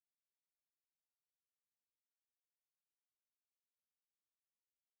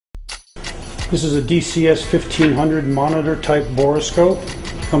This is a DCS1500 monitor type borescope.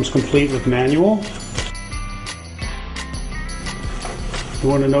 Comes complete with manual. You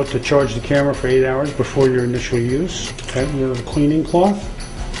want to note to charge the camera for 8 hours before your initial use. Okay, we have a cleaning cloth.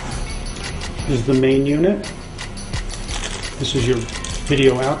 This is the main unit. This is your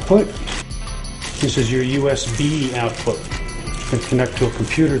video output. This is your USB output. You can connect to a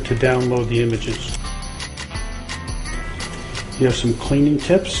computer to download the images. You have some cleaning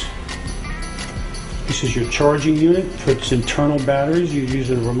tips. This is your charging unit. For its internal batteries, you use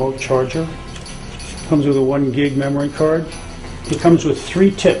a remote charger. Comes with a 1 gig memory card. It comes with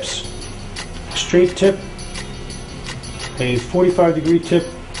 3 tips. A straight tip, a 45-degree tip,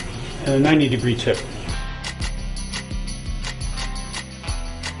 and a 90-degree tip.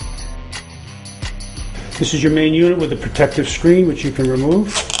 This is your main unit with a protective screen which you can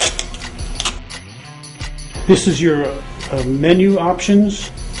remove. This is your menu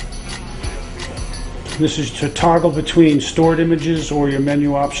options. This is to toggle between stored images or your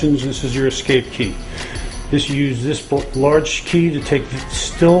menu options. This is your escape key. You use this large key to take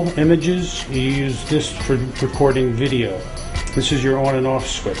still images. You use this for recording video. This is your on and off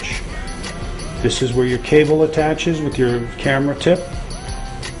switch. This is where your cable attaches with your camera tip.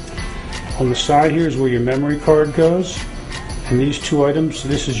 On the side here is where your memory card goes. And these 2 items,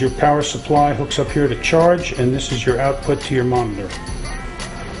 this is your power supply, hooks up here to charge, and this is your output to your monitor.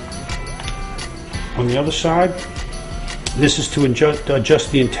 On the other side, this is to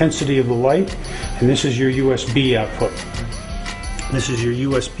adjust the intensity of the light, and this is your USB output. This is your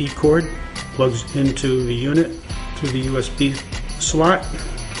USB cord, plugs into the unit through the USB slot.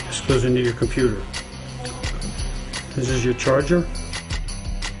 This goes into your computer. This is your charger.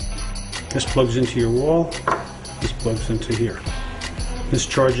 This plugs into your wall. This plugs into here. This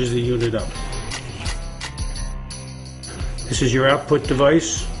charges the unit up. This is your output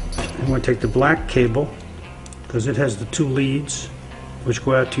device. I'm going to take the black cable because it has the 2 leads which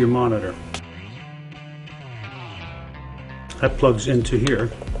go out to your monitor. That plugs into here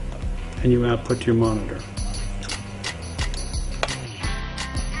and you output to your monitor.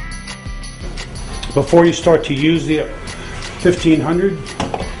 Before you start to use the 1500,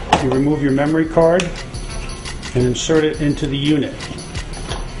 you remove your memory card and insert it into the unit.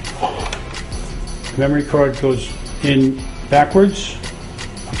 The memory card goes in backwards,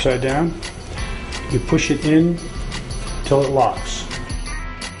 upside down. You push it in until it locks.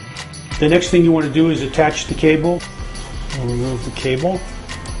 The next thing you want to do is attach the cable. We'll remove the cable.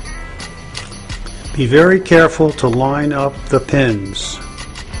 Be very careful to line up the pins.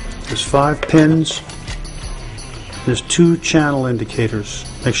 There's 5 pins. There's 2 channel indicators.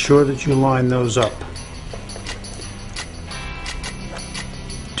 Make sure that you line those up.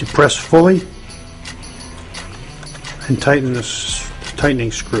 To press fully and tighten this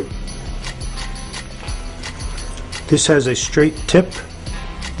tightening screw. This has a straight tip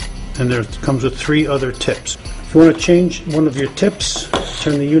and there comes with 3 other tips. If you want to change one of your tips,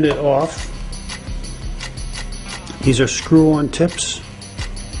 turn the unit off. These are screw-on tips.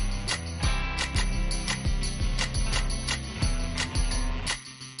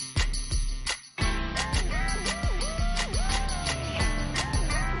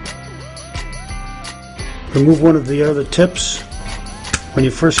 Remove one of the other tips. When you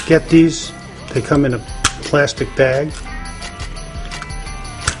first get these, they come in a plastic bag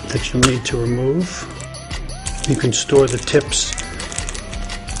that you'll need to remove. You can store the tips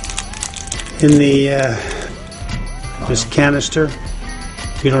in the this canister.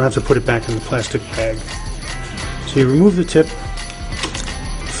 You don't have to put it back in the plastic bag. So you remove the tip,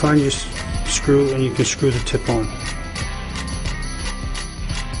 find your screw, and you can screw the tip on.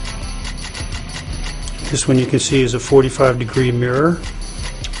 This one you can see is a 45-degree mirror.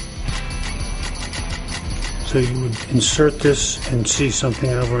 So you would insert this and see something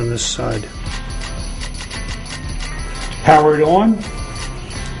over on this side. Power it on.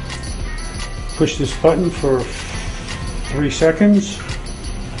 Push this button for 3 seconds.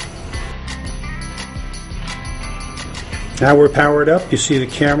 Now we're powered up. You see the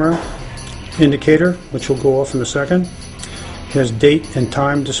camera indicator, which will go off in a second. It has date and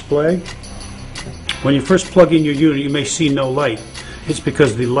time display. When you first plug in your unit, you may see no light. It's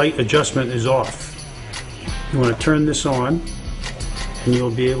because the light adjustment is off. You want to turn this on and you'll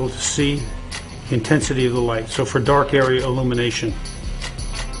be able to see the intensity of the light. So for dark area illumination.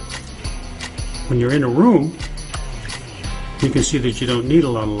 When you're in a room, you can see that you don't need a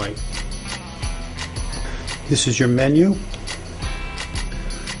lot of light. This is your menu.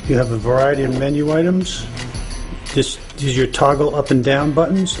 You have a variety of menu items. These are your toggle up and down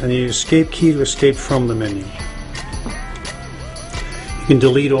buttons and the escape key to escape from the menu. You can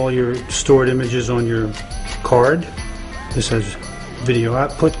delete all your stored images on your card. This has video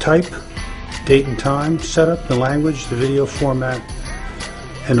output type, date and time, setup, the language, the video format,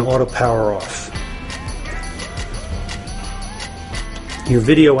 and auto power off. Your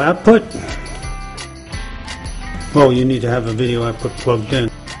video output, well, you need to have a video output plugged in.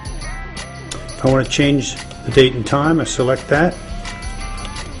 If I want to change the date and time, I select that,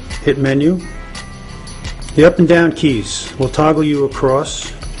 hit menu. The up and down keys will toggle you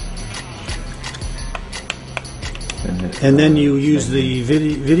across, and then you use the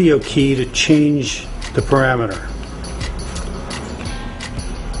video key to change the parameter.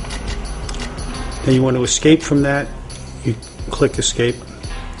 Then you want to escape from that, you click escape,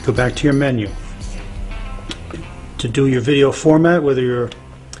 go back to your menu. To do your video format, whether you're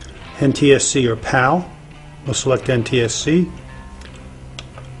NTSC or PAL, we'll select NTSC.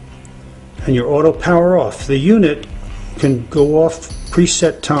 And your auto power off. The unit can go off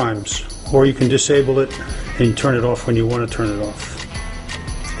preset times, or you can disable it and turn it off when you want to turn it off.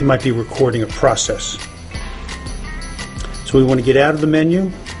 It might be recording a process. So we want to get out of the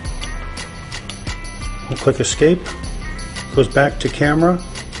menu. We'll click escape. Goes back to camera.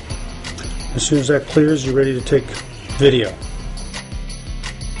 As soon as that clears, you're ready to take video.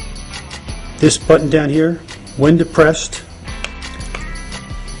 This button down here, when depressed,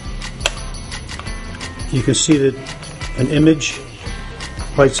 you can see that an image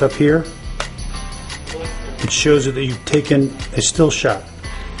lights up here. It shows that you've taken a still shot.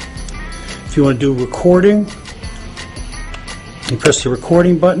 If you want to do recording, you press the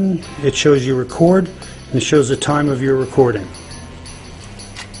recording button. It shows you record, and it shows the time of your recording.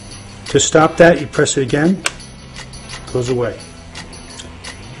 To stop that, you press it again. It goes away.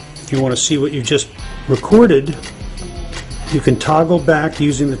 If you want to see what you just recorded, you can toggle back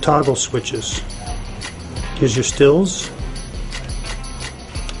using the toggle switches. Here's your stills.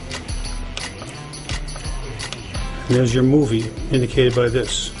 And there's your movie, indicated by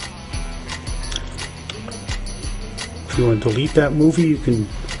this. If you want to delete that movie, you can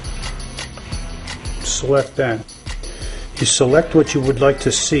select that. You select what you would like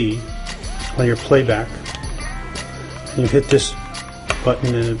to see on your playback, and you hit this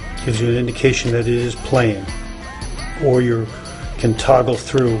button and it gives you an indication that it is playing. Or you can toggle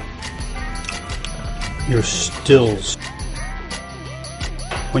through your stills.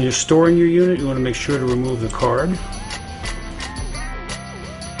 When you're storing your unit, you want to make sure to remove the card.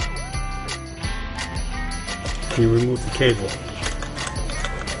 And you remove the cable.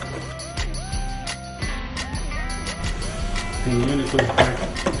 And the unit goes back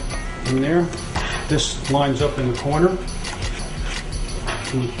in there. This lines up in the corner.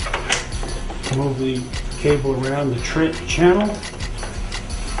 You move the cable around the channel.